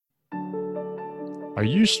Are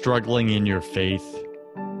you struggling in your faith?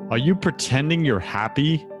 Are you pretending you're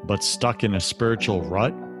happy but stuck in a spiritual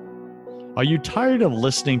rut? Are you tired of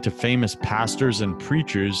listening to famous pastors and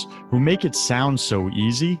preachers who make it sound so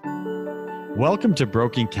easy? Welcome to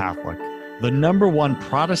Broken Catholic, the #1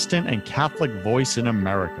 Protestant and Catholic voice in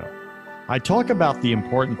America. I talk about the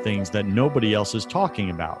important things that nobody else is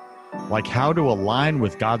talking about, like how to align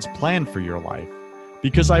with God's plan for your life,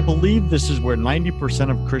 because I believe this is where 90%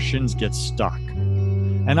 of Christians get stuck.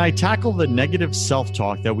 And I tackle the negative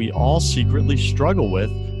self-talk that we all secretly struggle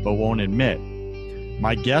with but won't admit.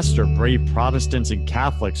 My guests are brave Protestants and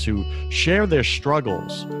Catholics who share their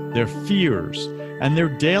struggles, their fears, and their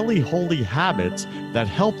daily holy habits that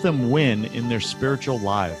help them win in their spiritual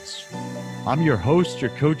lives. I'm your host,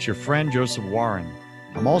 your coach, your friend, Joseph Warren.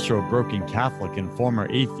 I'm also a broken Catholic and former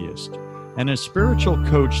atheist, and a spiritual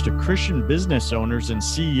coach to Christian business owners and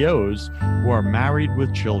CEOs who are married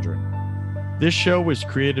with children. This show was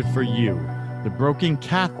created for you, the broken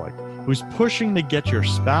Catholic who's pushing to get your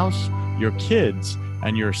spouse, your kids,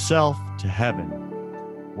 and yourself to heaven.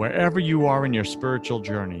 Wherever you are in your spiritual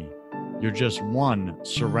journey, you're just one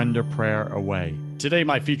surrender prayer away. Today,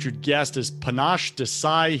 my featured guest is Panache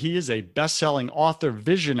Desai. He is a best-selling author,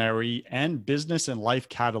 visionary, and business and life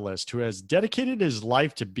catalyst who has dedicated his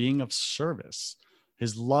life to being of service.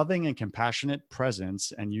 His loving and compassionate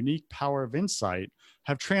presence and unique power of insight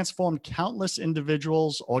have transformed countless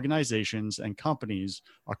individuals, organizations, and companies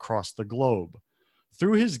across the globe.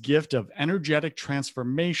 Through his gift of energetic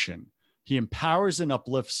transformation, he empowers and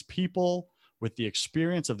uplifts people with the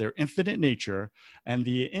experience of their infinite nature and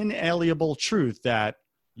the inalienable truth that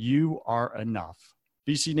you are enough.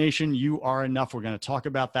 BC Nation, you are enough. We're going to talk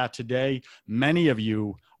about that today. Many of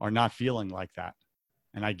you are not feeling like that,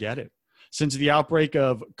 and I get it. Since the outbreak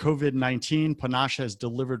of COVID-19, Panache has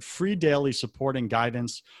delivered free daily support and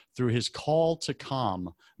guidance through his Call to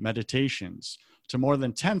Calm meditations to more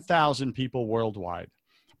than 10,000 people worldwide.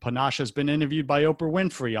 Panache has been interviewed by Oprah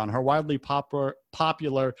Winfrey on her widely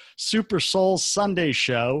popular Super Soul Sunday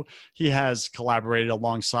show. He has collaborated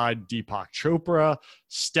alongside Deepak Chopra,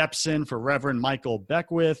 steps in for Reverend Michael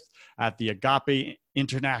Beckwith at the Agape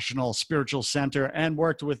International Spiritual Center, and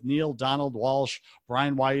worked with Neil Donald Walsh,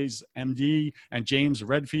 Brian Wise, MD, and James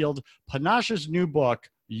Redfield. Panache's new book,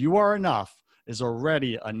 You Are Enough, is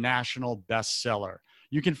already a national bestseller.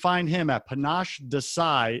 You can find him at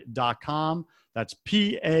panachedesai.com. That's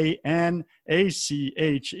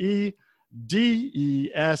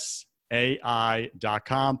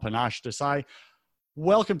PANACHEDESAI.com, Panache Desai.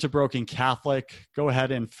 Welcome to Broken Catholic. Go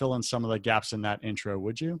ahead and fill in some of the gaps in that intro,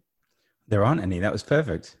 would you? There aren't any. That was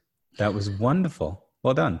perfect. That was wonderful.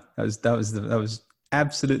 Well done. That was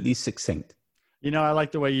absolutely succinct. You know, I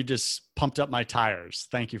like the way you just pumped up my tires.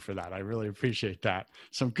 Thank you for that. I really appreciate that.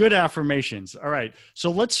 Some good affirmations. All right. So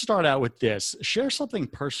let's start out with this. Share something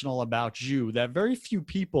personal about you that very few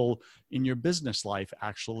people in your business life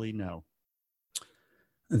actually know.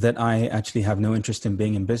 That I actually have no interest in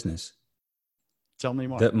being in business. Tell me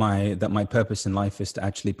more. That my purpose in life is to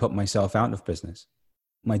actually put myself out of business.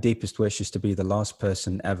 My deepest wish is to be the last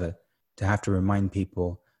person ever to have to remind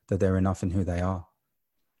people that they're enough in who they are.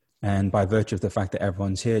 And by virtue of the fact that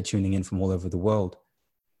everyone's here tuning in from all over the world,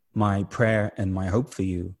 my prayer and my hope for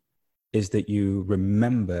you is that you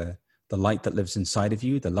remember the light that lives inside of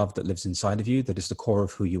you, the love that lives inside of you, that is the core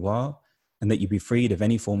of who you are, and that you be freed of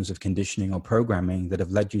any forms of conditioning or programming that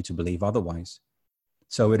have led you to believe otherwise.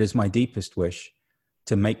 So it is my deepest wish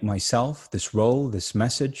to make myself, this role, this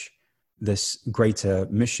message, this greater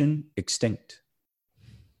mission extinct.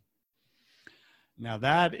 Now,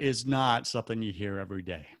 that is not something you hear every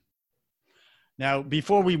day. Now,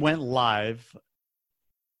 before we went live,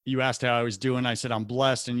 you asked how I was doing. I said, I'm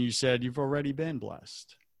blessed. And you said, you've already been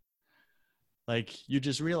blessed. Like, you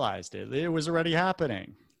just realized it. It was already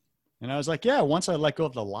happening. And I was like, yeah, once I let go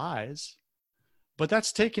of the lies. But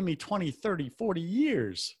that's taken me 20, 30, 40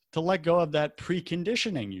 years to let go of that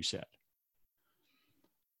preconditioning, you said.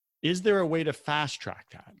 Is there a way to fast track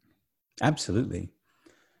that? Absolutely.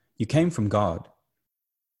 You came from God.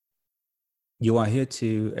 You are here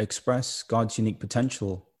to express God's unique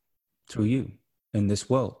potential through you in this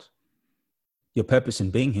world. Your purpose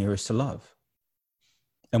in being here is to love.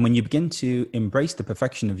 And when you begin to embrace the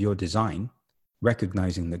perfection of your design,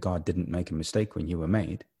 recognizing that God didn't make a mistake when you were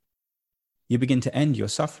made, you begin to end your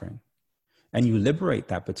suffering and you liberate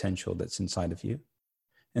that potential that's inside of you.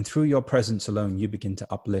 And through your presence alone, you begin to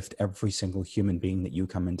uplift every single human being that you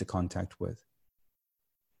come into contact with.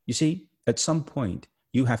 You see, at some point,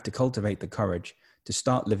 you have to cultivate the courage to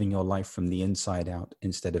start living your life from the inside out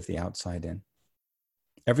instead of the outside in.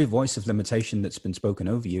 Every voice of limitation that's been spoken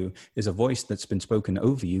over you is a voice that's been spoken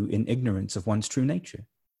over you in ignorance of one's true nature.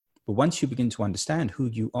 But once you begin to understand who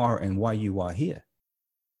you are and why you are here,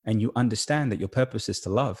 and you understand that your purpose is to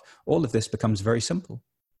love, all of this becomes very simple,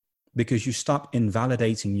 because you stop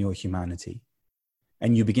invalidating your humanity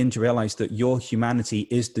and you begin to realize that your humanity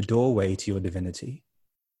is the doorway to your divinity.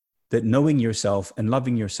 That knowing yourself and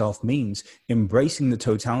loving yourself means embracing the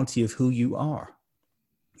totality of who you are,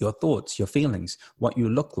 your thoughts, your feelings, what you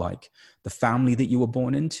look like, the family that you were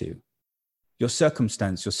born into, your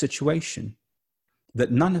circumstance, your situation,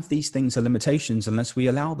 that none of these things are limitations unless we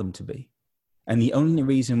allow them to be. And the only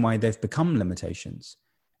reason why they've become limitations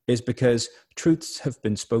is because truths have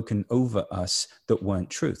been spoken over us that weren't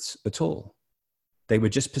truths at all. They were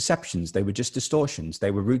just perceptions. They were just distortions.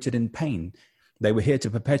 They were rooted in pain. They were here to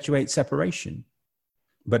perpetuate separation.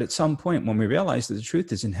 But at some point, when we realize that the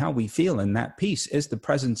truth is in how we feel, and that peace is the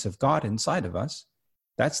presence of God inside of us,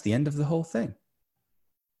 that's the end of the whole thing.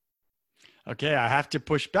 Okay, I have to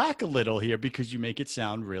push back a little here because you make it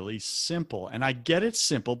sound really simple. And I get it's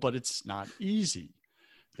simple, but it's not easy.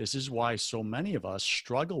 This is why so many of us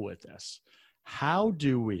struggle with this. How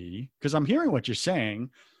do we, because I'm hearing what you're saying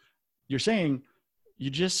you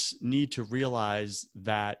just need to realize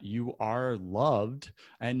that you are loved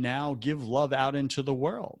and now give love out into the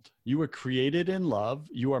world. You were created in love.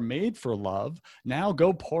 You are made for love. Now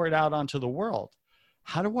go pour it out onto the world.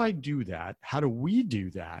 How do I do that? How do we do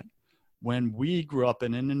that when we grew up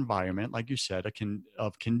in an environment, like you said,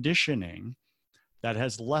 of conditioning that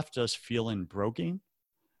has left us feeling broken,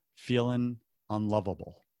 feeling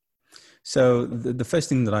unlovable? So the first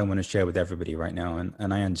thing that I want to share with everybody right now,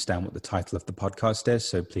 and I understand what the title of the podcast is,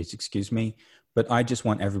 so please excuse me, but I just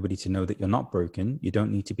want everybody to know that you're not broken, you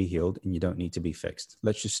don't need to be healed, and you don't need to be fixed.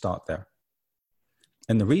 Let's just start there.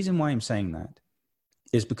 And the reason why I'm saying that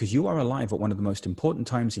is because you are alive at one of the most important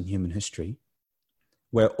times in human history,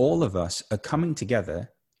 where all of us are coming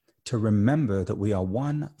together to remember that we are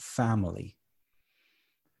one family.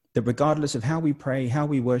 That regardless of how we pray, how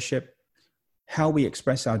we worship, how we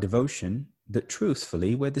express our devotion, that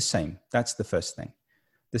truthfully, we're the same. That's the first thing.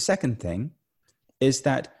 The second thing is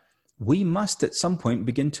that we must at some point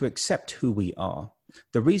begin to accept who we are.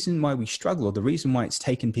 The reason why we struggle, the reason why it's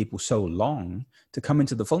taken people so long to come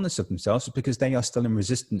into the fullness of themselves is because they are still in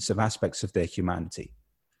resistance of aspects of their humanity.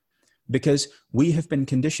 Because we have been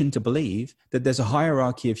conditioned to believe that there's a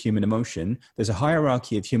hierarchy of human emotion, there's a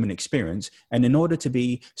hierarchy of human experience, and in order to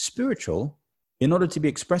be spiritual, in order to be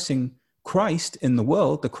expressing Christ in the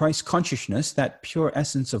world, the Christ consciousness, that pure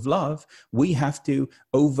essence of love, we have to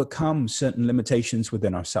overcome certain limitations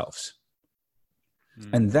within ourselves.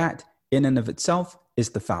 And that in and of itself is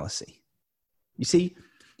the fallacy. You see,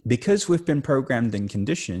 because we've been programmed and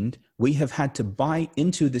conditioned, we have had to buy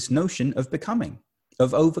into this notion of becoming,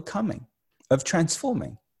 of overcoming, of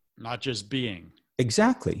transforming. Not just being.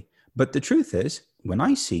 Exactly. But the truth is, when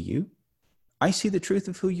I see you, I see the truth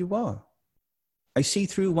of who you are. I see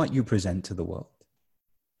through what you present to the world.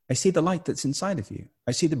 I see the light that's inside of you.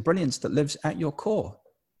 I see the brilliance that lives at your core.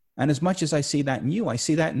 And as much as I see that in you, I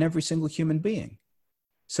see that in every single human being.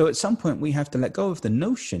 So at some point, we have to let go of the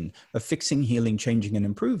notion of fixing, healing, changing, and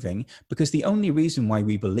improving, because the only reason why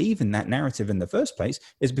we believe in that narrative in the first place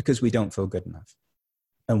is because we don't feel good enough.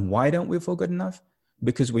 And why don't we feel good enough?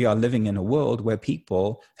 Because we are living in a world where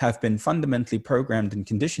people have been fundamentally programmed and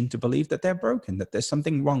conditioned to believe that they're broken, that there's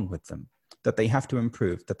something wrong with them, that they have to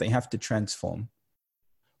improve, that they have to transform.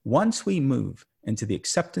 Once we move into the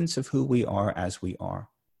acceptance of who we are as we are,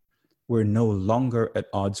 we're no longer at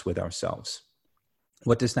odds with ourselves.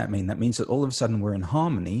 What does that mean? That means that all of a sudden we're in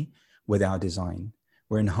harmony with our design.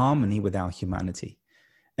 We're in harmony with our humanity.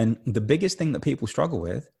 And the biggest thing that people struggle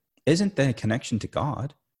with isn't their connection to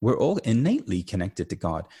God. We're all innately connected to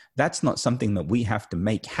God. That's not something that we have to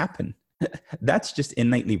make happen. That's just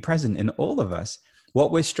innately present in all of us.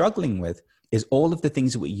 What we're struggling with is all of the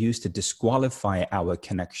things that we use to disqualify our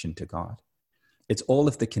connection to God. It's all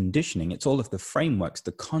of the conditioning, it's all of the frameworks,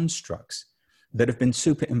 the constructs that have been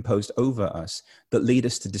superimposed over us that lead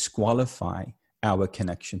us to disqualify our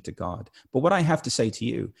connection to God. But what I have to say to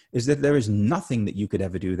you is that there is nothing that you could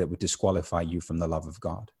ever do that would disqualify you from the love of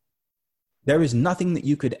God. There is nothing that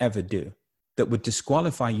you could ever do that would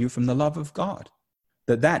disqualify you from the love of God.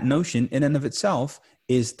 That notion in and of itself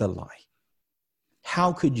is the lie.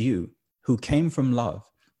 How could you, who came from love,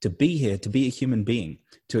 to be here, to be a human being,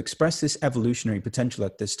 to express this evolutionary potential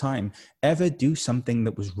at this time, ever do something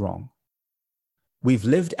that was wrong? We've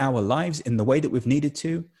lived our lives in the way that we've needed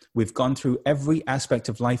to. We've gone through every aspect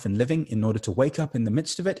of life and living in order to wake up in the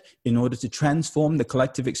midst of it, in order to transform the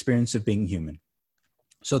collective experience of being human.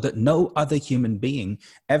 so that no other human being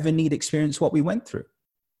ever need experience what we went through.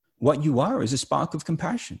 What you are is a spark of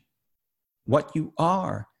compassion. What you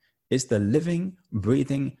are is the living,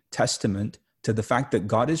 breathing testament to the fact that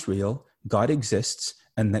God is real, God exists,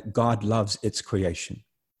 and that God loves its creation.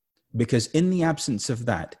 Because in the absence of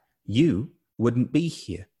that, you wouldn't be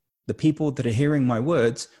here. The people that are hearing my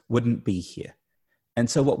words wouldn't be here. And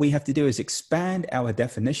so what we have to do is expand our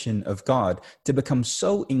definition of God to become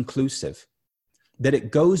so inclusive that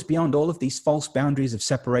it goes beyond all of these false boundaries of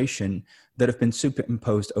separation that have been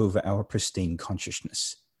superimposed over our pristine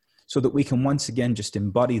consciousness, so that we can once again just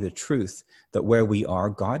embody the truth that where we are,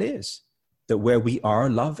 God is, that where we are,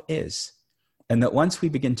 love is. And that once we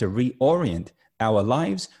begin to reorient our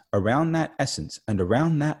lives around that essence and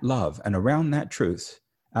around that love and around that truth,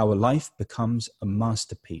 our life becomes a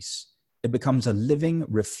masterpiece. It becomes a living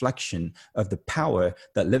reflection of the power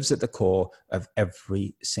that lives at the core of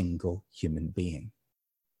every single human being.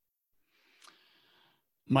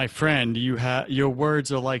 My friend, your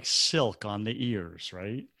words are like silk on the ears,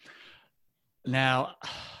 right? Now,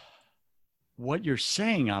 what you're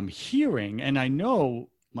saying, I'm hearing, and I know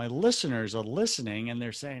my listeners are listening and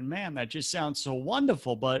they're saying, man, that just sounds so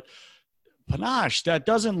wonderful. But Panache, that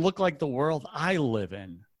doesn't look like the world I live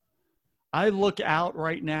in. I look out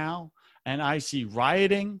right now and I see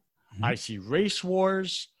rioting. I see race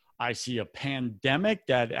wars. I see a pandemic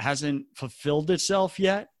that hasn't fulfilled itself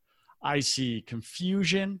yet. I see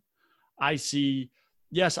confusion. I see,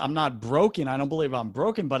 yes, I'm not broken. I don't believe I'm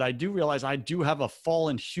broken, but I do realize I do have a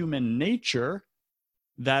fallen human nature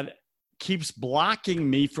that keeps blocking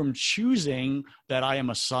me from choosing that I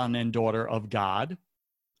am a son and daughter of God.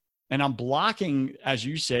 And I'm blocking, as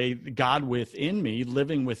you say, God within me,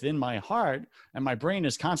 living within my heart. And my brain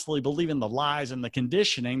is constantly believing the lies and the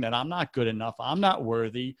conditioning that I'm not good enough, I'm not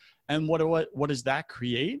worthy. And what does that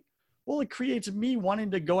create? Well, it creates me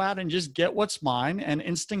wanting to go out and just get what's mine and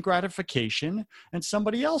instant gratification, and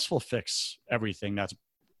somebody else will fix everything that's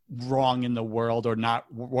wrong in the world or not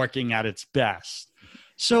working at its best.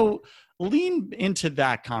 So lean into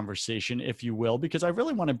that conversation, if you will, because I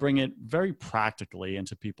really want to bring it very practically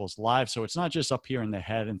into people's lives. So it's not just up here in the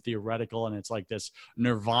head and theoretical, and it's like this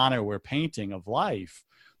nirvana we're painting of life,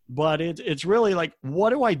 but it's really like, what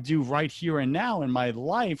do I do right here and now in my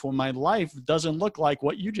life when my life doesn't look like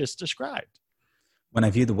what you just described? When I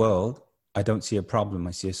view the world, I don't see a problem,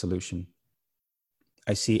 I see a solution.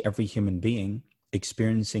 I see every human being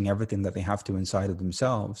experiencing everything that they have to inside of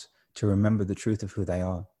themselves to remember the truth of who they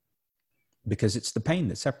are. Because it's the pain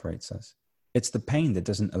that separates us. It's the pain that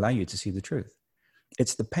doesn't allow you to see the truth.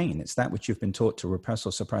 It's the pain, it's that which you've been taught to repress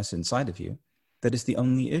or suppress inside of you that is the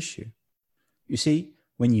only issue. You see,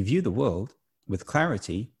 when you view the world with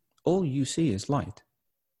clarity, all you see is light.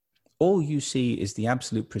 All you see is the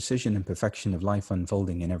absolute precision and perfection of life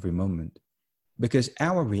unfolding in every moment. Because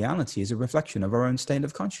our reality is a reflection of our own state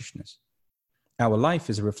of consciousness. Our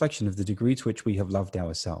life is a reflection of the degree to which we have loved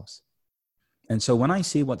ourselves. And so when I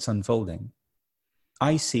see what's unfolding,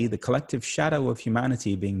 I see the collective shadow of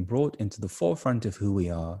humanity being brought into the forefront of who we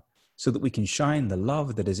are so that we can shine the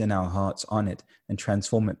love that is in our hearts on it and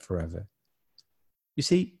transform it forever. You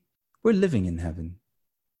see, we're living in heaven.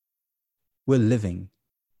 We're living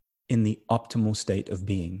in the optimal state of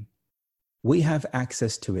being. We have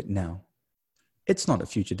access to it now. It's not a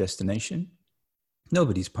future destination.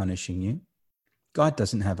 Nobody's punishing you. God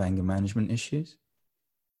doesn't have anger management issues.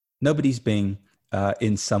 Nobody's being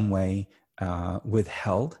in some way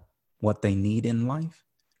withheld what they need in life.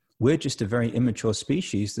 We're just a very immature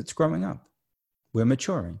species that's growing up. We're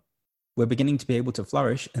maturing. We're beginning to be able to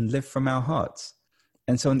flourish and live from our hearts.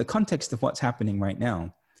 And so in the context of what's happening right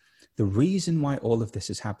now, the reason why all of this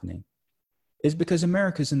is happening is because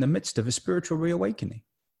America's in the midst of a spiritual reawakening.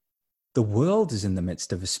 The world is in the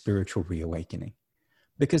midst of a spiritual reawakening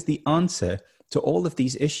because the answer to all of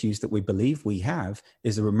these issues that we believe we have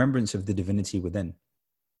is a remembrance of the divinity within.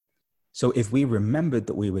 So if we remembered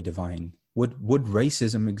that we were divine, would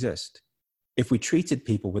racism exist? If we treated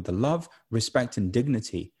people with the love, respect, and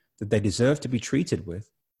dignity that they deserve to be treated with,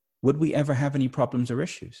 would we ever have any problems or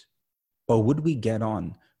issues? Or would we get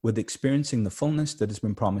on with experiencing the fullness that has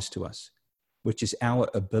been promised to us, which is our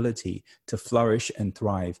ability to flourish and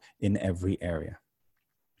thrive in every area?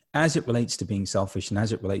 As it relates to being selfish and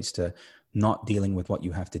as it relates to not dealing with what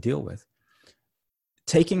you have to deal with,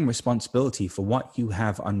 taking responsibility for what you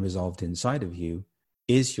have unresolved inside of you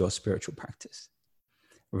is your spiritual practice.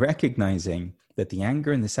 Recognizing that the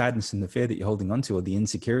anger and the sadness and the fear that you're holding on to, or the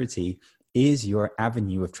insecurity, is your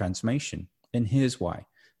avenue of transformation. And here's why.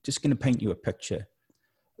 Just going to paint you a picture.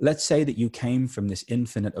 Let's say that you came from this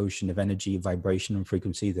infinite ocean of energy, vibration, and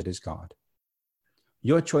frequency that is God.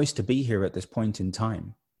 Your choice to be here at this point in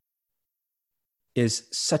time is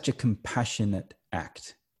such a compassionate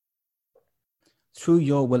act. Through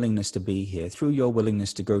your willingness to be here, through your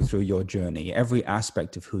willingness to go through your journey, every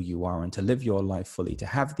aspect of who you are, and to live your life fully, to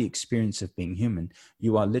have the experience of being human,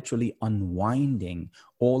 you are literally unwinding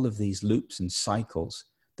all of these loops and cycles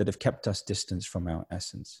that have kept us distant from our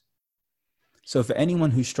essence. So for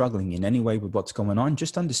anyone who's struggling in any way with what's going on,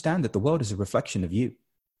 just understand that the world is a reflection of you,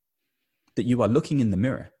 that you are looking in the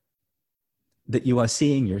mirror, that you are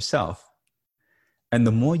seeing yourself. And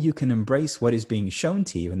the more you can embrace what is being shown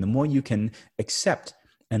to you, and the more you can accept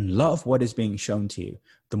and love what is being shown to you,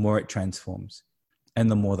 the more it transforms. And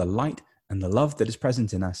the more the light and the love that is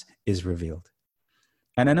present in us is revealed.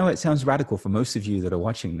 And I know it sounds radical for most of you that are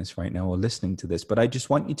watching this right now or listening to this, but I just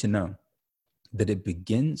want you to know that it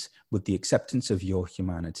begins with the acceptance of your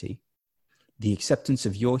humanity. The acceptance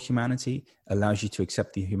of your humanity allows you to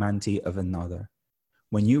accept the humanity of another.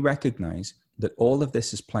 When you recognize that all of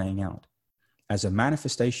this is playing out as a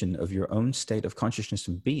manifestation of your own state of consciousness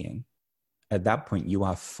and being, at that point, you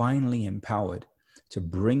are finally empowered to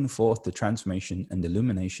bring forth the transformation and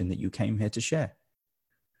illumination that you came here to share.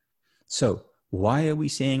 So why are we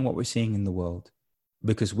seeing what we're seeing in the world?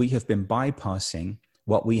 Because we have been bypassing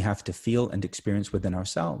what we have to feel and experience within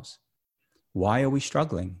ourselves. Why are we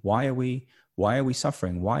struggling? Why are we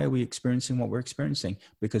suffering? Why are we experiencing what we're experiencing?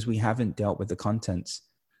 Because we haven't dealt with the contents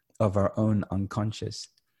of our own unconscious.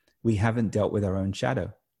 We haven't dealt with our own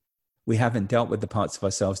shadow. We haven't dealt with the parts of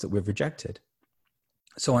ourselves that we've rejected.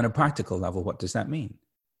 So on a practical level, what does that mean?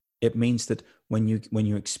 It means that when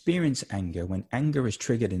you experience anger, when anger is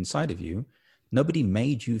triggered inside of you, nobody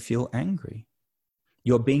made you feel angry.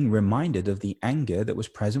 You're being reminded of the anger that was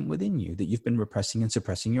present within you, that you've been repressing and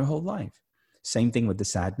suppressing your whole life. Same thing with the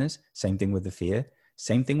sadness, same thing with the fear,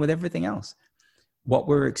 same thing with everything else. What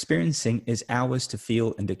we're experiencing is ours to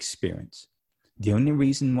feel and experience. The only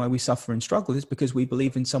reason why we suffer and struggle is because we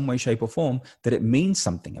believe in some way, shape, or form that it means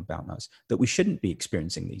something about us, that we shouldn't be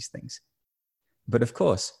experiencing these things. But of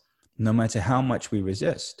course, no matter how much we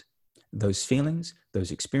resist, those feelings, those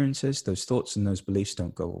experiences, those thoughts, and those beliefs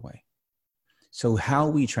don't go away. So how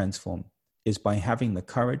we transform is by having the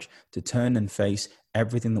courage to turn and face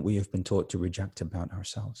everything that we have been taught to reject about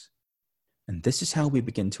ourselves. And this is how we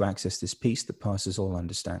begin to access this peace that passes all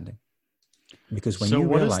understanding. Because when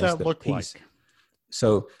you realize that look peace, like?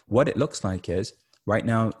 So what it looks like is, right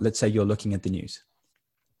now, let's say you're looking at the news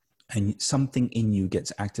and something in you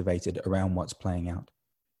gets activated around what's playing out.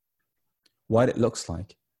 What it looks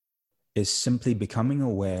like is simply becoming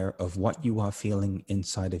aware of what you are feeling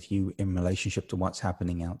inside of you in relationship to what's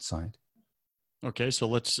happening outside. Okay, so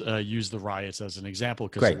let's use the riots as an example,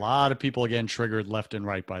 because a lot of people, again, triggered left and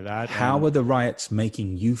right by that. How are the riots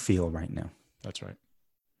making you feel right now? That's right.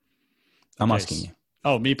 I'm asking you.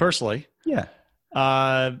 Oh, me personally? Yeah.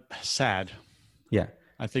 Sad. Yeah.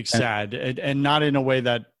 I think sad, and not in a way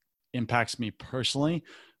that impacts me personally,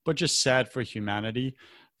 but just sad for humanity,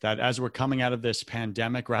 that as we're coming out of this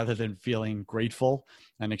pandemic, rather than feeling grateful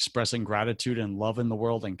and expressing gratitude and love in the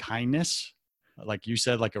world and kindness, like you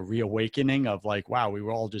said, like a reawakening of like, wow, we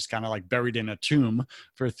were all just kind of like buried in a tomb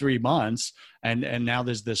for 3 months. And now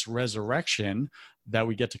there's this resurrection that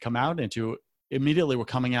we get to come out into. Immediately we're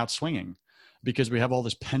coming out swinging because we have all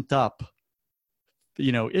this pent up,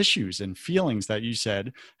 issues and feelings that you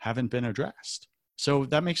said haven't been addressed. So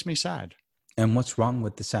that makes me sad. And what's wrong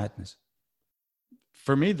with the sadness?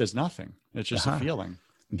 For me, there's nothing. It's just a feeling.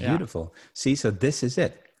 Beautiful. Yeah. See, so this is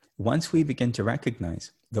it. Once we begin to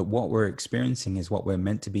recognize that what we're experiencing is what we're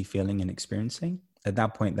meant to be feeling and experiencing, at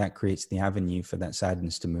that point, that creates the avenue for that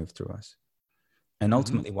sadness to move through us. And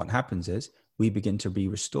ultimately what happens is we begin to be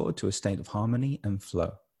restored to a state of harmony and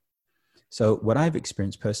flow. So what I've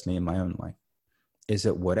experienced personally in my own life is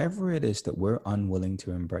that whatever it is that we're unwilling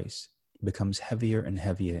to embrace becomes heavier and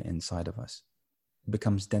heavier inside of us,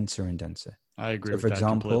 becomes denser and denser. I agree with that. For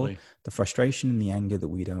example, completely. The frustration and the anger that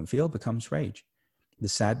we don't feel becomes rage. The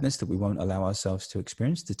sadness that we won't allow ourselves to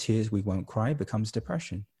experience, the tears we won't cry, becomes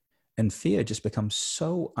depression. And fear just becomes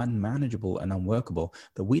so unmanageable and unworkable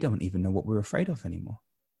that we don't even know what we're afraid of anymore.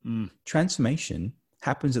 Transformation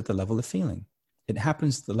happens at the level of feeling. It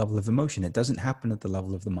happens at the level of emotion. It doesn't happen at the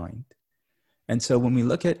level of the mind. And so when we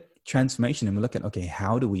look at transformation and we look at, okay,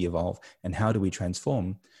 how do we evolve and how do we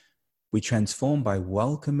transform? We transform by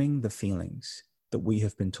welcoming the feelings that we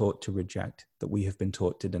have been taught to reject, that we have been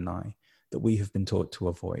taught to deny, that we have been taught to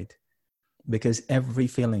avoid. Because every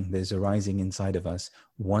feeling that is arising inside of us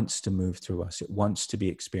wants to move through us. It wants to be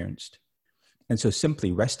experienced. And so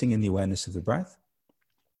simply resting in the awareness of the breath,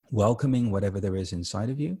 welcoming whatever there is inside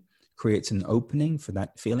of you, creates an opening for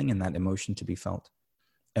that feeling and that emotion to be felt.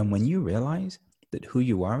 And when you realize that who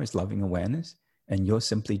you are is loving awareness and you're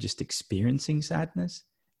simply just experiencing sadness,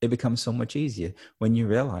 it becomes so much easier. When you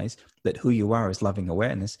realize that who you are is loving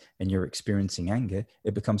awareness and you're experiencing anger,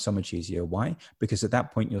 it becomes so much easier. Why? Because at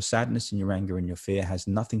that point, your sadness and your anger and your fear has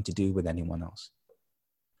nothing to do with anyone else.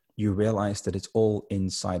 You realize that it's all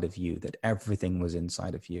inside of you, that everything was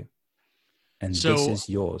inside of you. And this is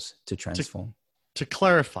yours to transform. To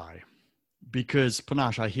clarify, because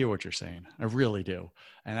Panache, I hear what you're saying. I really do.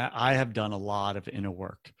 And I have done a lot of inner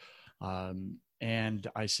work. And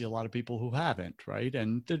I see a lot of people who haven't, right?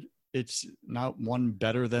 And it's not one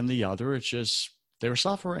better than the other. It's just they're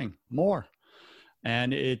suffering more.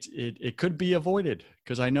 And it could be avoided,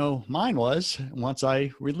 because I know mine was once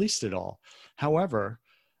I released it all. However,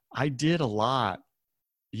 I did a lot,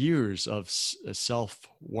 years of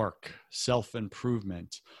self-work,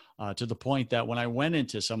 self-improvement, to the point that when I went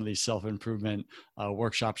into some of these self-improvement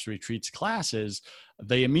workshops, retreats, classes,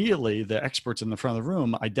 they immediately, the experts in the front of the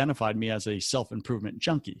room, identified me as a self-improvement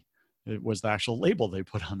junkie. It was the actual label they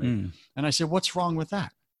put on me. And I said, what's wrong with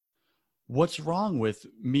that? What's wrong with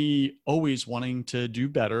me always wanting to do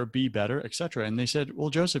better, be better, etc.? And they said, well,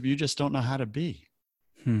 Joseph, you just don't know how to be.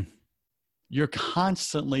 You're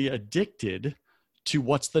constantly addicted to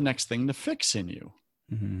what's the next thing to fix in you.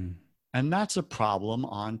 And that's a problem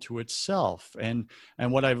onto itself. And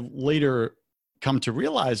what I've later come to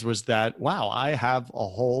realize was that, wow, I have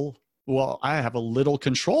a little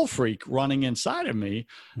control freak running inside of me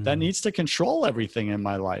that needs to control everything in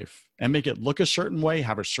my life and make it look a certain way,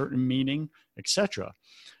 have a certain meaning, etc.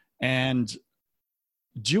 And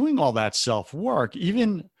doing all that self-work,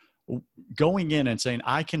 even going in and saying,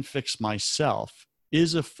 I can fix myself,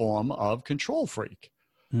 is a form of control freak.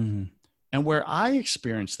 And where I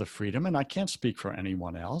experienced the freedom, and I can't speak for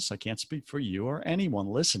anyone else, I can't speak for you or anyone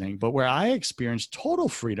listening, but where I experienced total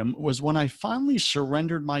freedom was when I finally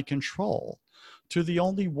surrendered my control to the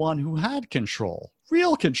only one who had control,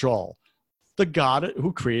 real control, the God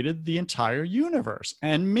who created the entire universe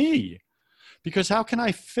and me. Because how can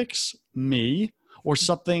I fix me or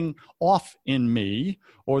something off in me,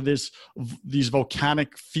 or these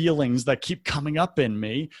volcanic feelings that keep coming up in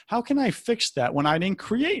me? How can I fix that when I didn't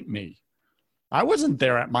create me? I wasn't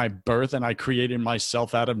there at my birth and I created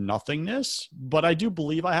myself out of nothingness, but I do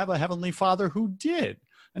believe I have a Heavenly Father who did.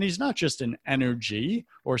 And he's not just an energy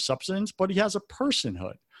or substance, but he has a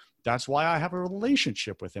personhood. That's why I have a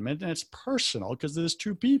relationship with him. And it's personal because there's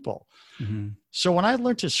two people. So when I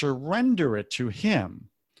learned to surrender it to him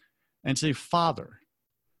and say, Father,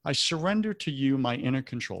 I surrender to you my inner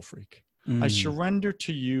control freak. I surrender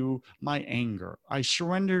to you my anger. I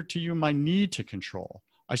surrender to you my need to control.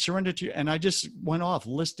 I surrender to you. And I just went off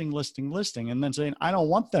listing, and then saying, I don't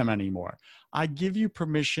want them anymore. I give you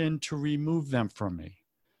permission to remove them from me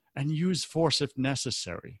and use force if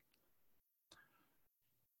necessary.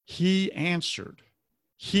 He answered.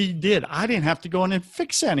 He did. I didn't have to go in and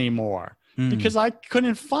fix anymore because I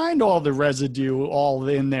couldn't find all the residue all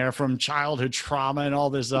in there from childhood trauma and all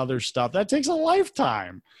this other stuff. That takes a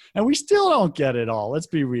lifetime. And we still don't get it all. Let's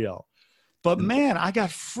be real. But man, I got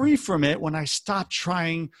free from it when I stopped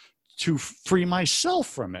trying to free myself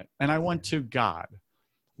from it. And I went to God.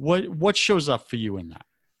 What shows up for you in that?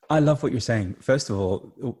 I love what you're saying. First of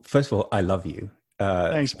all, I love you.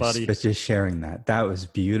 Thanks, buddy. For just sharing that. That was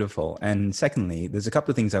beautiful. And secondly, there's a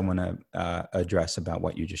couple of things I want to address about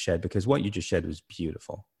what you just shared, because what you just shared was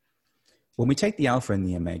beautiful. When we take the Alpha and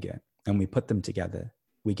the Omega and we put them together,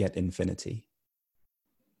 we get infinity.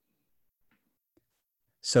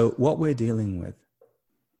 So what we're dealing with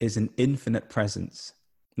is an infinite presence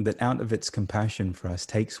that out of its compassion for us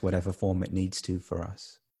takes whatever form it needs to for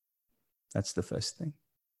us. That's the first thing.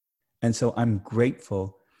 And so I'm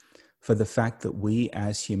grateful for the fact that we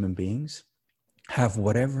as human beings have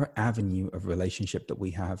whatever avenue of relationship that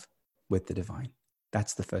we have with the divine.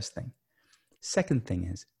 That's the first thing. Second thing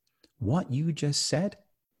is, what you just said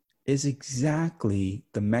is exactly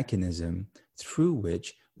the mechanism through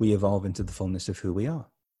which we evolve into the fullness of who we are.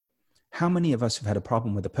 How many of us have had a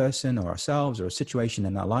problem with a person or ourselves or a situation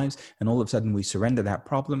in our lives, and all of a sudden we surrender that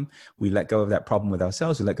problem, we let go of that problem with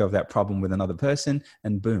ourselves, we let go of that problem with another person,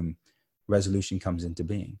 and boom, resolution comes into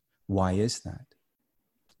being. Why is that?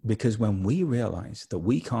 Because when we realize that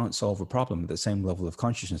we can't solve a problem at the same level of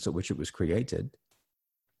consciousness at which it was created,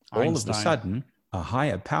 all of a sudden, a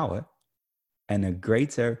higher power and a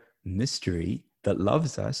greater mystery that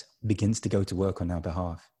loves us begins to go to work on our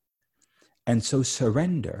behalf. And so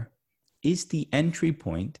surrender is the entry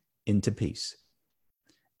point into peace.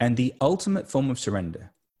 And the ultimate form of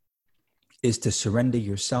surrender is to surrender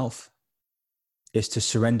yourself, is to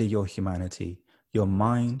surrender your humanity, your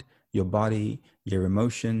mind, your body, your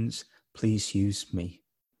emotions, please use me.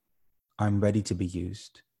 I'm ready to be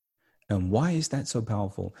used. And why is that so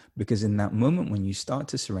powerful? Because in that moment when you start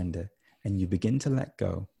to surrender and you begin to let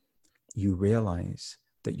go, you realize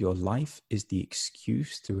that your life is the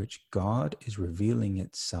excuse through which God is revealing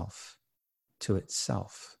itself to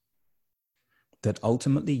itself. That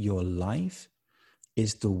ultimately your life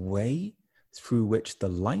is the way through which the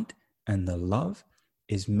light and the love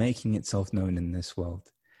is making itself known in this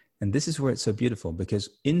world. And this is where it's so beautiful, because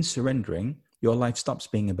in surrendering, your life stops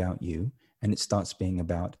being about you and it starts being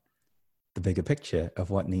about the bigger picture of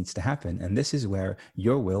what needs to happen. And this is where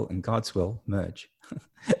your will and God's will merge.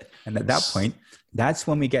 And at that point, that's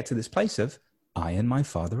when we get to this place of I and my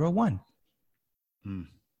Father are one.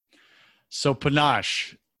 So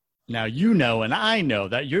Panache, now you know and I know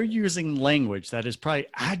that you're using language that is probably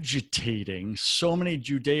agitating so many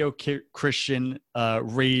Judeo-Christian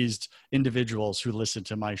raised individuals who listen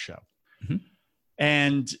to my show. Mm-hmm.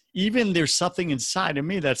 And even there's something inside of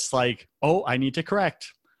me that's like, oh, I need to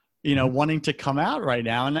correct, wanting to come out right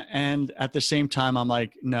now. And at the same time, I'm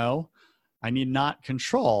like, no, I need not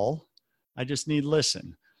control. I just need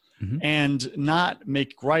listen. Mm-hmm. And not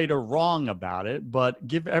make right or wrong about it, but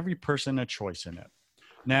give every person a choice in it.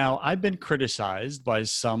 Now, I've been criticized by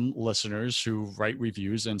some listeners who write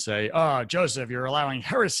reviews and say, oh, Joseph, you're allowing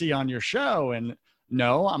heresy on your show. And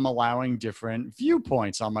no, I'm allowing different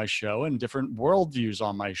viewpoints on my show and different worldviews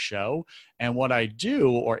on my show. And what I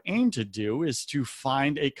do or aim to do is to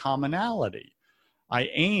find a commonality. I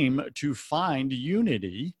aim to find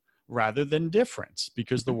unity rather than difference,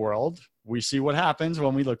 because the world, we see what happens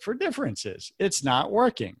when we look for differences. It's not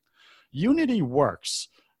working. Unity works.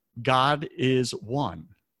 God is one.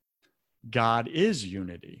 God is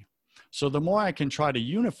unity. So the more I can try to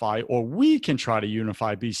unify, or we can try to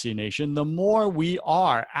unify BC Nation, the more we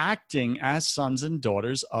are acting as sons and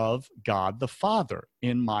daughters of God the Father,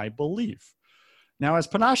 in my belief. Now, as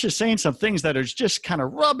Panache is saying some things that are just kind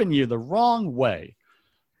of rubbing you the wrong way,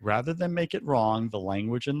 rather than make it wrong, the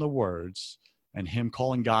language and the words, and him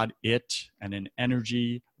calling God it and an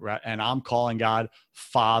energy, and I'm calling God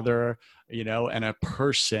Father, and a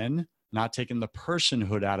person, not taking the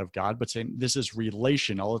personhood out of God, but saying this is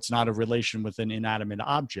relational. It's not a relation with an inanimate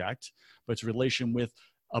object, but it's a relation with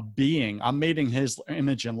a being. I'm made in his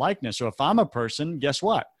image and likeness. So if I'm a person, guess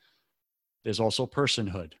what? There's also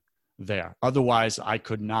personhood there. Otherwise, I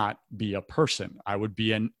could not be a person. I would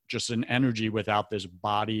be just an energy without this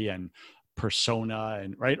body and persona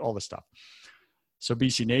and all the stuff. So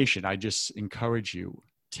BC Nation, I just encourage you,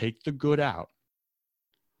 take the good out.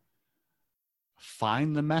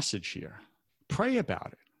 Find the message here. Pray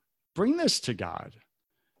about it. Bring this to God.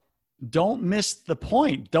 Don't miss the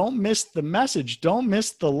point. Don't miss the message. Don't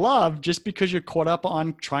miss the love just because you're caught up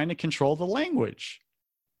on trying to control the language.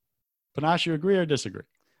 Panache, you agree or disagree?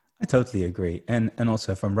 I totally agree. And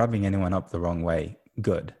also, if I'm rubbing anyone up the wrong way,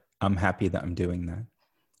 good. I'm happy that I'm doing that.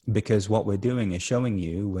 Because what we're doing is showing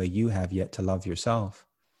you where you have yet to love yourself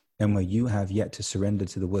and where you have yet to surrender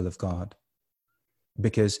to the will of God.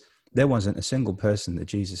 Because there wasn't a single person that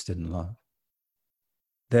Jesus didn't love.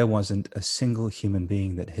 There wasn't a single human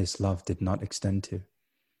being that his love did not extend to.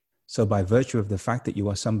 So by virtue of the fact that you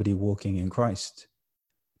are somebody walking in Christ,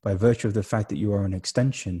 by virtue of the fact that you are an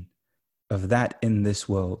extension of that in this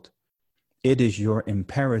world, it is your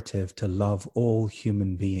imperative to love all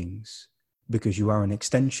human beings, because you are an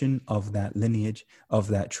extension of that lineage, of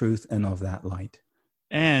that truth, and of that light.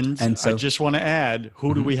 And so, I just want to add,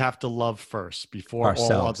 who do we have to love first before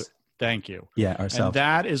ourselves? All other? Thank you. Yeah, ourselves. And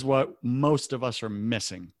that is what most of us are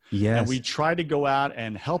missing. Yes. And we try to go out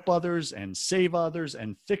and help others and save others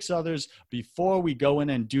and fix others before we go in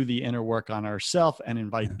and do the inner work on ourselves and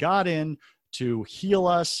invite God in to heal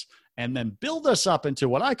us and then build us up into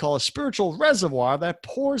what I call a spiritual reservoir that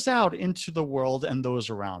pours out into the world and those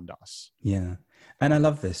around us. Yeah. And I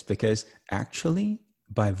love this because actually,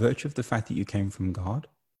 by virtue of the fact that you came from God,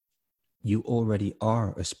 you already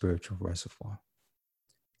are a spiritual reservoir.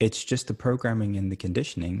 It's just the programming and the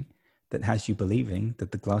conditioning that has you believing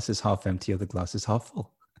that the glass is half empty or the glass is half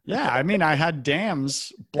full. Yeah, I mean, I had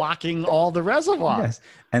dams blocking all the reservoir. Yes.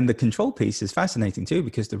 And the control piece is fascinating too,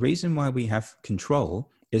 because the reason why we have control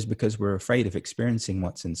is because we're afraid of experiencing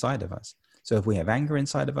what's inside of us. So if we have anger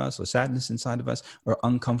inside of us or sadness inside of us or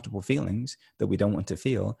uncomfortable feelings that we don't want to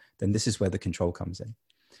feel, then this is where the control comes in.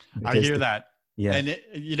 I hear that. Yeah.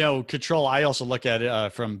 And, control, I also look at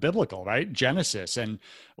it from biblical, right? Genesis. And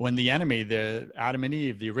when the enemy, the Adam and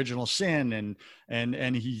Eve, the original sin,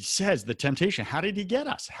 and he says the temptation, how did he get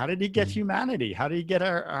us? How did he get humanity? How did he get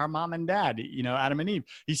our mom and dad, Adam and Eve?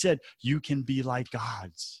 He said, you can be like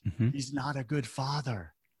gods. He's not a good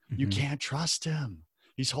father. You can't trust him.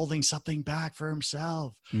 He's holding something back for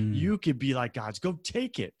himself. Mm. You could be like God's. Go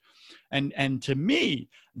take it. And to me,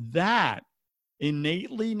 that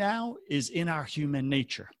innately now is in our human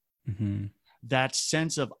nature. Mm-hmm. That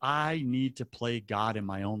sense of I need to play God in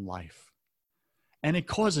my own life. And it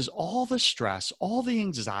causes all the stress, all the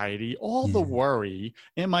anxiety, all the worry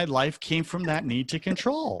in my life came from that need to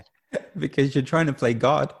control. Because you're trying to play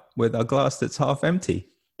God with a glass that's half empty.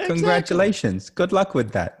 Exactly. Congratulations. Good luck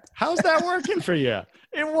with that. How's that working for you?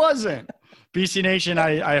 It wasn't. BC Nation,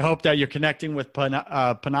 I hope that you're connecting with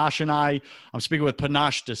Panache and I. I'm speaking with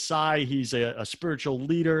Panache Desai. He's a spiritual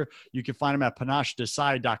leader. You can find him at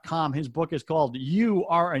panachedesai.com. His book is called You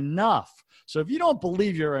Are Enough. So if you don't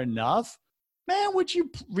believe you're enough, man, would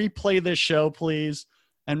you replay this show, please,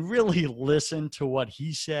 and really listen to what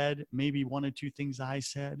he said, maybe one or two things I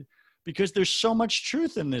said, because there's so much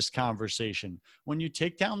truth in this conversation. When you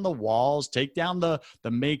take down the walls, take down the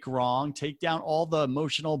make wrong, take down all the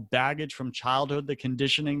emotional baggage from childhood, the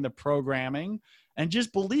conditioning, the programming, and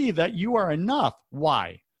just believe that you are enough.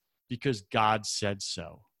 Why? Because God said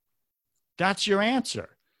so. That's your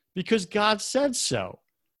answer. Because God said so.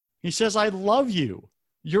 He says, I love you.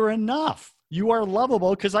 You're enough. You are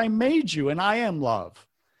lovable because I made you and I am love.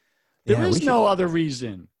 There is no other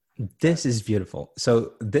reason. This is beautiful.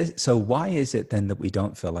 So why is it then that we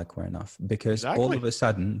don't feel like we're enough? Because all of a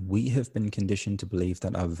sudden we have been conditioned to believe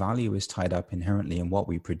that our value is tied up inherently in what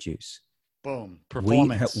we produce. Boom.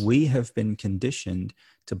 Performance. We have been conditioned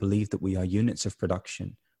to believe that we are units of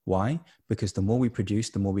production. Why? Because the more we produce,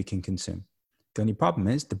 the more we can consume. The only problem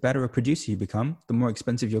is the better a producer you become, the more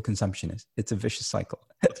expensive your consumption is. It's a vicious cycle.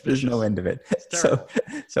 There's no end of it.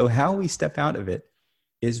 So how we step out of it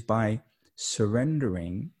is by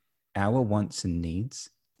surrendering our wants and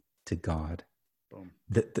needs to God. Boom.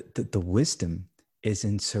 The wisdom is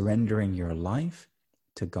in surrendering your life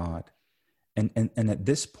to God. And at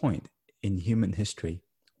this point in human history,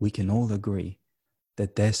 we can all agree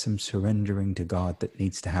that there's some surrendering to God that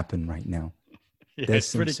needs to happen right now. Yeah, there's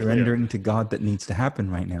some surrendering to God that needs to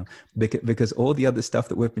happen right now because all the other stuff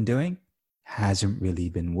that we've been doing hasn't really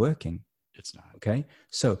been working. It's not. Okay.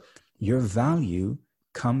 So your value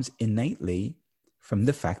comes innately from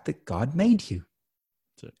the fact that God made you.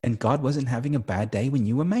 And God wasn't having a bad day when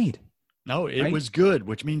you were made. No, it was good,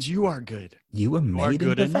 which means you are good. You were made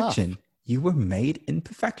in perfection. Enough. You were made in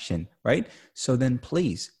perfection, right? So then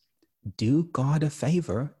please do God a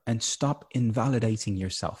favor and stop invalidating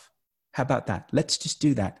yourself. How about that? Let's just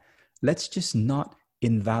do that. Let's just not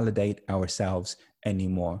invalidate ourselves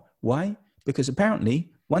anymore. Why? Because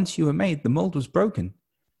apparently once you were made, the mold was broken.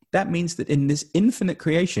 That means that in this infinite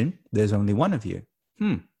creation, there's only one of you.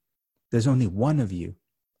 There's only one of you.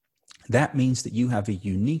 That means that you have a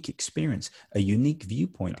unique experience, a unique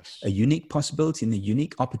viewpoint, a unique possibility, and a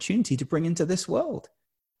unique opportunity to bring into this world,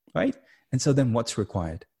 right? And so then what's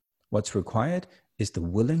required? What's required is the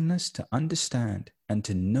willingness to understand and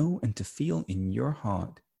to know and to feel in your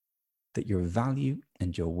heart that your value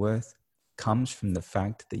and your worth comes from the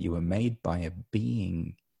fact that you were made by a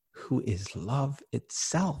being who is love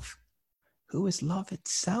itself. Who is love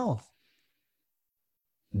itself?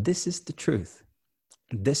 This is the truth.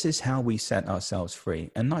 This is how we set ourselves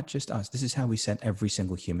free. And not just us. This is how we set every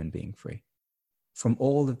single human being free from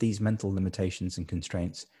all of these mental limitations and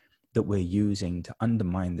constraints that we're using to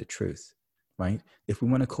undermine the truth, right? If we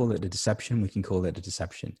want to call it a deception, we can call it a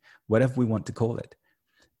deception, whatever we want to call it.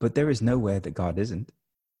 But there is nowhere that God isn't.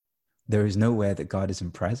 There is nowhere that God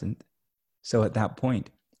isn't present. So at that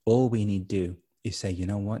point, all we need to do is say, you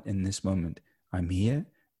know what, in this moment, I'm here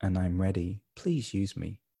and I'm ready. Please use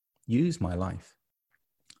me. Use my life.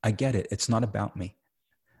 I get it. It's not about me.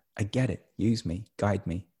 I get it. Use me, guide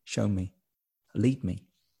me, show me, lead me.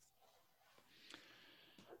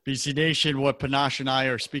 BC Nation, what Panache and I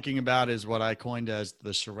are speaking about is what I coined as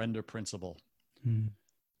the surrender principle.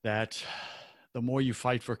 That the more you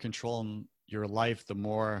fight for control in your life, the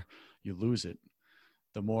more you lose it.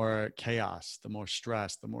 The more chaos, the more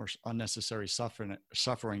stress, the more unnecessary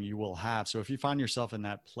suffering you will have. So if you find yourself in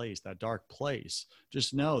that place, that dark place,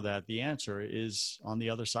 just know that the answer is on the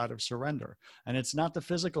other side of surrender. And it's not the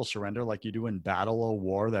physical surrender like you do in battle or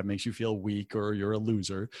war that makes you feel weak or you're a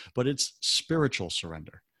loser, but it's spiritual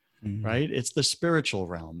surrender, right? It's the spiritual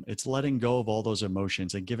realm. It's letting go of all those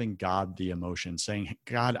emotions and giving God the emotion, saying,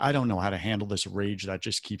 God, I don't know how to handle this rage that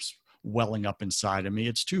just keeps welling up inside of me.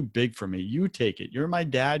 It's too big for me. You take it. You're my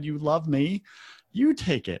dad. You love me. You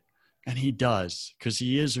take it. And he does, because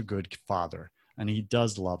he is a good father and he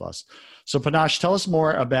does love us. So Panache, tell us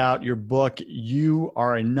more about your book, You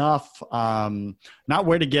Are Enough. Not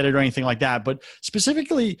where to get it or anything like that, but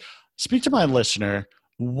specifically speak to my listener.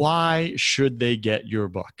 why should they get your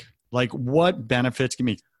book? Like, what benefits? Give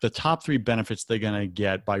me the top 3 benefits they're going to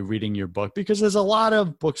get by reading your book, because there's a lot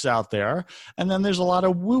of books out there, and then there's a lot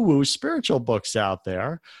of woo-woo spiritual books out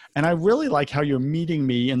there. And I really like how you're meeting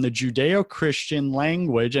me in the Judeo-Christian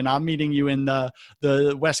language, and I'm meeting you in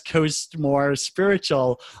the West Coast more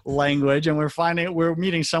spiritual language, and we're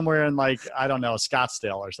meeting somewhere in, like, I don't know,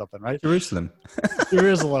 Scottsdale or something, right? Jerusalem.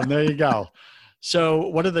 Jerusalem. There you go. So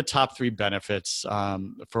what are the top 3 benefits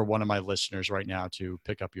for one of my listeners right now to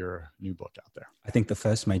pick up your new book out there? I think the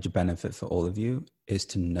first major benefit for all of you is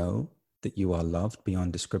to know that you are loved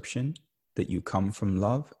beyond description, that you come from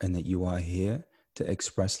love, and that you are here to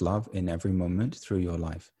express love in every moment through your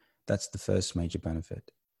life. That's the first major benefit.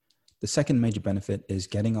 The second major benefit is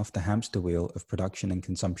getting off the hamster wheel of production and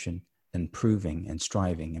consumption and proving and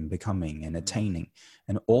striving and becoming and attaining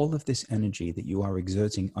and all of this energy that you are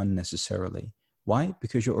exerting unnecessarily. Why?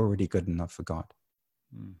 Because you're already good enough for God.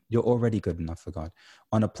 You're already good enough for God.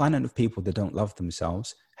 On a planet of people that don't love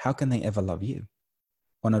themselves, how can they ever love you?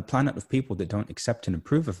 On a planet of people that don't accept and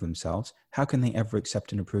approve of themselves, how can they ever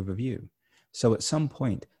accept and approve of you? So at some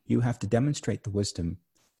point, you have to demonstrate the wisdom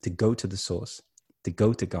to go to the source, to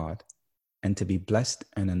go to God, and to be blessed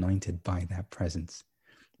and anointed by that presence.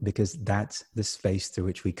 Because that's the space through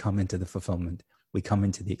which we come into the fulfillment, we come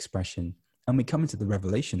into the expression, and we come into the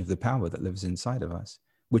revelation of the power that lives inside of us,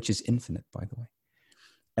 which is infinite, by the way.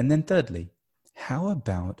 And then thirdly, how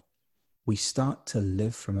about we start to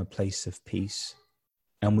live from a place of peace,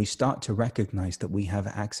 and we start to recognize that we have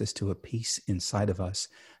access to a peace inside of us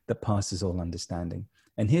that passes all understanding.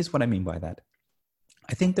 And here's what I mean by that.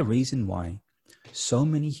 I think the reason why so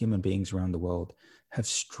many human beings around the world have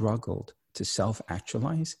struggled to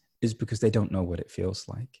self-actualize is because they don't know what it feels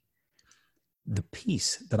like. The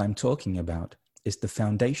peace that I'm talking about is the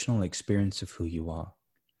foundational experience of who you are.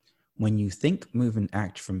 When you think, move, and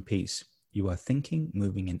act from peace, you are thinking,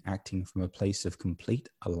 moving, and acting from a place of complete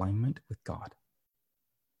alignment with God.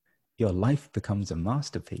 Your life becomes a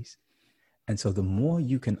masterpiece. And so the more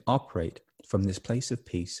you can operate from this place of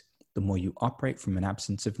peace, the more you operate from an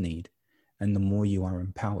absence of need, and the more you are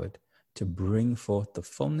empowered to bring forth the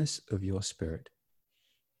fullness of your spirit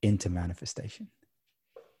into manifestation.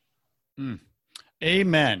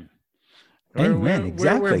 Amen. Amen.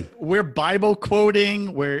 Exactly. We're Bible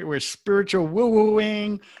quoting. We're spiritual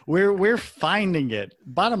woo-wooing. We're finding it.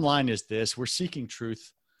 Bottom line is this: we're seeking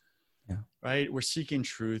truth. Yeah. Right. We're seeking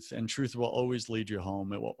truth, and truth will always lead you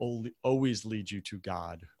home. It will always lead you to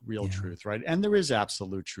God, real truth. Right. And there is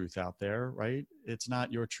absolute truth out there. Right. It's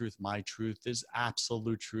not your truth, my truth. There's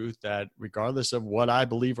absolute truth that regardless of what I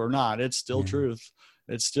believe or not, it's still truth.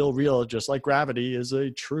 It's still real, just like gravity is a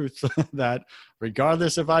truth that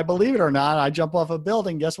regardless if I believe it or not, I jump off a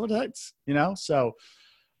building, guess what? So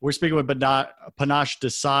we're speaking with Panache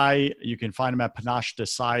Desai. You can find him at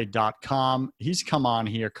panachedesai.com. He's come on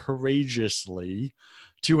here courageously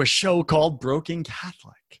to a show called Broken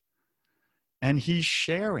Catholic. And he's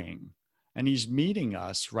sharing and he's meeting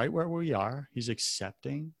us right where we are. He's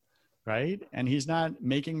accepting, right? And he's not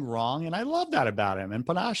making wrong. And I love that about him. And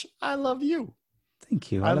Panache, I love you.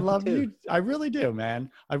 Thank you. I love you. I really do,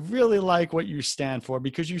 man. I really like what you stand for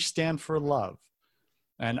because you stand for love.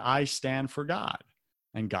 And I stand for God.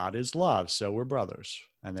 And God is love. So we're brothers.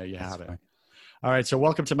 And there you have it. Right. All right. So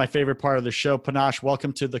welcome to my favorite part of the show. Panache,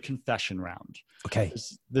 welcome to the confession round. Okay.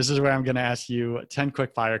 This is where I'm going to ask you 10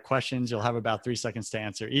 quick fire questions. You'll have about 3 seconds to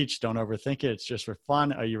answer each. Don't overthink it. It's just for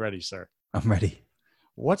fun. Are you ready, sir? I'm ready.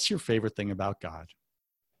 What's your favorite thing about God?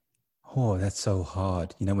 Oh, that's so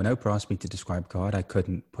hard. When Oprah asked me to describe God, I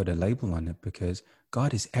couldn't put a label on it because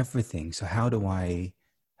God is everything. So how do I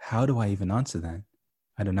even answer that?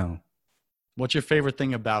 I don't know. What's your favorite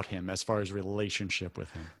thing about him as far as relationship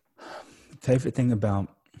with him? Favorite thing about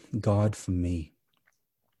God for me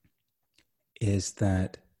is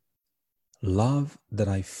that love that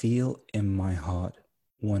I feel in my heart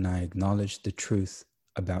when I acknowledge the truth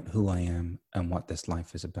about who I am and what this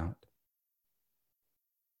life is about.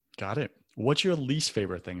 Got it. What's your least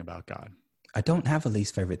favorite thing about God? I don't have a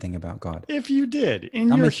least favorite thing about God. If you did, in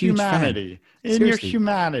your humanity,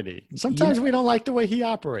 sometimes we don't like the way he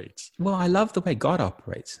operates. Well, I love the way God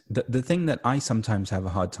operates. The thing that I sometimes have a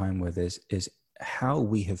hard time with is how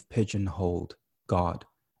we have pigeonholed God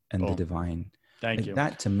and the divine. Thank you.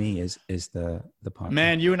 That to me is the part.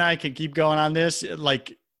 Man, you and I can keep going on this.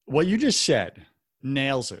 Like what you just said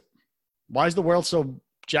nails it. Why is the world so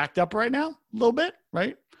jacked up right now? A little bit,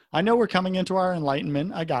 right? I know we're coming into our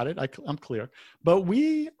enlightenment. I got it. I'm clear. But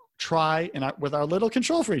we try, with our little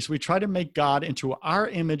control freaks, we try to make God into our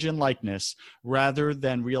image and likeness rather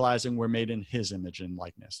than realizing we're made in his image and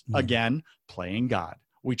likeness. Again, playing God.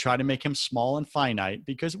 We try to make him small and finite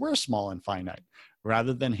because we're small and finite,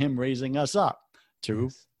 rather than him raising us up to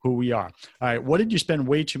who we are. All right. What did you spend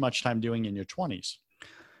way too much time doing in your 20s?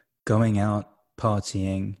 Going out,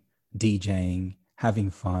 partying, DJing,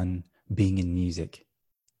 having fun, being in music.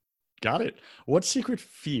 Got it. What secret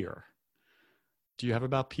fear do you have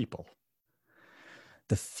about people?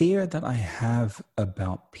 The fear that I have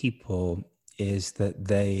about people is that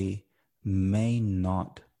they may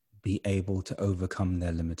not be able to overcome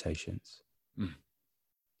their limitations.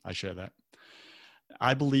 I share that.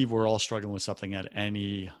 I believe we're all struggling with something at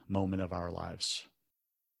any moment of our lives.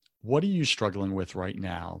 What are you struggling with right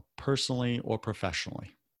now, personally or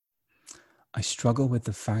professionally? I struggle with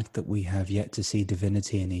the fact that we have yet to see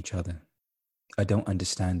divinity in each other. I don't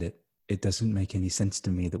understand it. It doesn't make any sense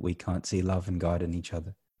to me that we can't see love and God in each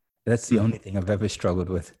other. That's the only thing I've ever struggled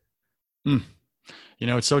with. You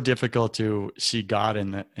know, it's so difficult to see God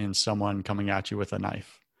in someone coming at you with a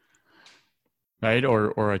knife, right?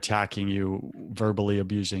 Or attacking you, verbally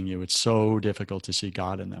abusing you. It's so difficult to see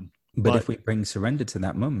God in them. But if we bring surrender to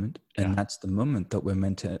that moment, and that's the moment that we're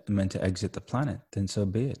meant to exit the planet, then so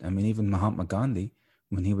be it. I mean, even Mahatma Gandhi,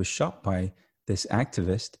 when he was shot by this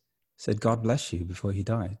activist, said, "God bless you," before he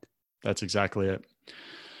died. That's exactly it.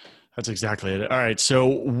 That's exactly it. All right. So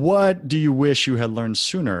what do you wish you had learned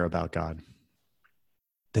sooner about God?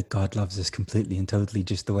 That God loves us completely and totally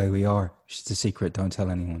just the way we are. It's just a secret. Don't tell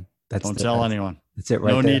anyone. Don't tell anyone. That's it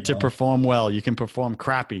right there. No need to man. perform well. You can perform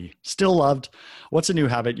crappy. Still loved. What's a new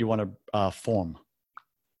habit you want to form?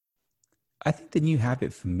 I think the new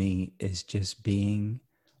habit for me is just being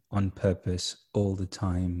on purpose all the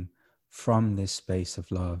time from this space of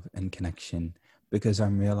love and connection, because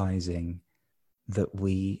I'm realizing that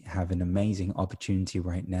we have an amazing opportunity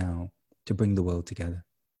right now to bring the world together.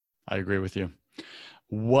 I agree with you.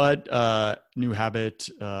 What new habit,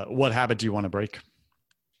 what habit do you want to break?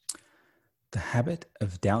 The habit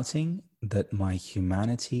of doubting that my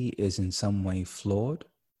humanity is in some way flawed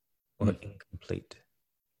or incomplete.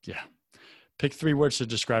 Yeah. Pick 3 words to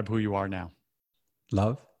describe who you are now.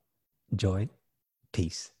 Love, joy,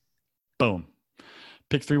 peace. Boom.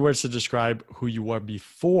 Pick 3 words to describe who you were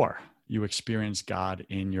before you experienced God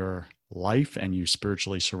in your life and you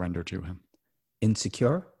spiritually surrender to him.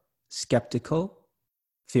 Insecure, skeptical,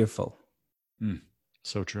 fearful.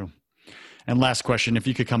 So true. And last question, if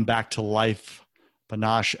you could come back to life,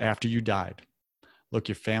 Panache, after you died, look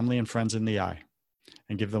your family and friends in the eye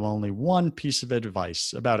and give them only one piece of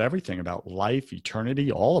advice about everything, about life,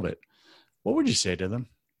 eternity, all of it, what would you say to them?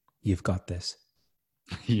 You've got this.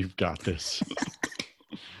 You've got this.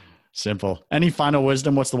 Simple. Any final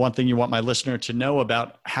wisdom? What's the one thing you want my listener to know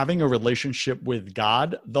about having a relationship with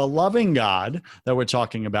God, the loving God that we're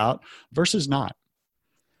talking about, versus not?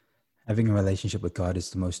 Having a relationship with God is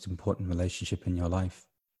the most important relationship in your life,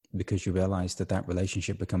 because you realize that that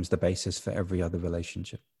relationship becomes the basis for every other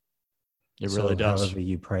relationship. It really does. However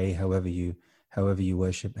you pray, however you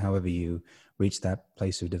worship, however you reach that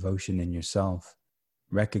place of devotion in yourself,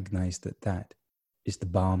 recognize that that is the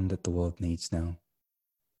balm that the world needs now.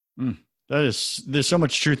 There's so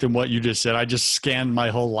much truth in what you just said. I just scanned my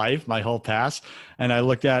whole life, my whole past, and I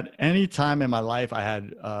looked at any time in my life I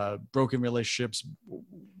had broken relationships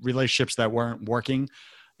that weren't working.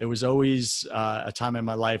 It was always a time in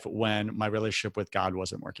my life when my relationship with God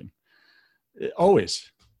wasn't working.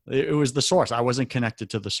 Always. It was the source. I wasn't connected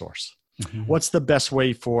to the source. Mm-hmm. What's the best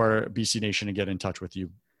way for BC Nation to get in touch with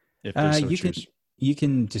you? If they so choose? You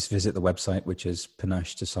can just visit the website, which is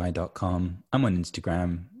panachedesai.com. I'm on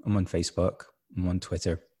Instagram. I'm on Facebook. I'm on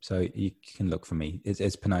Twitter. So you can look for me. It's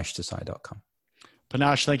panachedesai.com.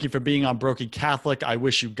 Panache, thank you for being on Broken Catholic. I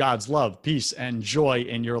wish you God's love, peace, and joy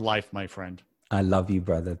in your life, my friend. I love you,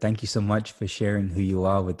 brother. Thank you so much for sharing who you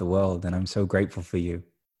are with the world. And I'm so grateful for you.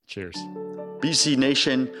 Cheers. BC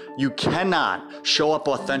Nation, you cannot show up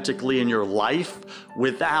authentically in your life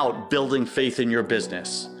without building faith in your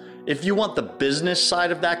business. If you want the business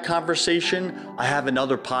side of that conversation, I have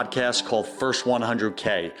another podcast called First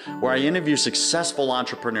 100K, where I interview successful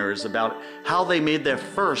entrepreneurs about how they made their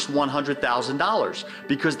first $100,000,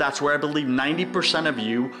 because that's where I believe 90% of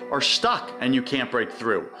you are stuck and you can't break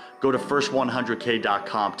through. Go to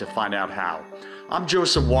first100k.com to find out how. I'm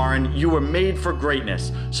Joseph Warren. You were made for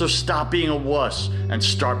greatness, so stop being a wuss and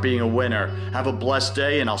start being a winner. Have a blessed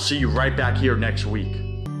day, and I'll see you right back here next week.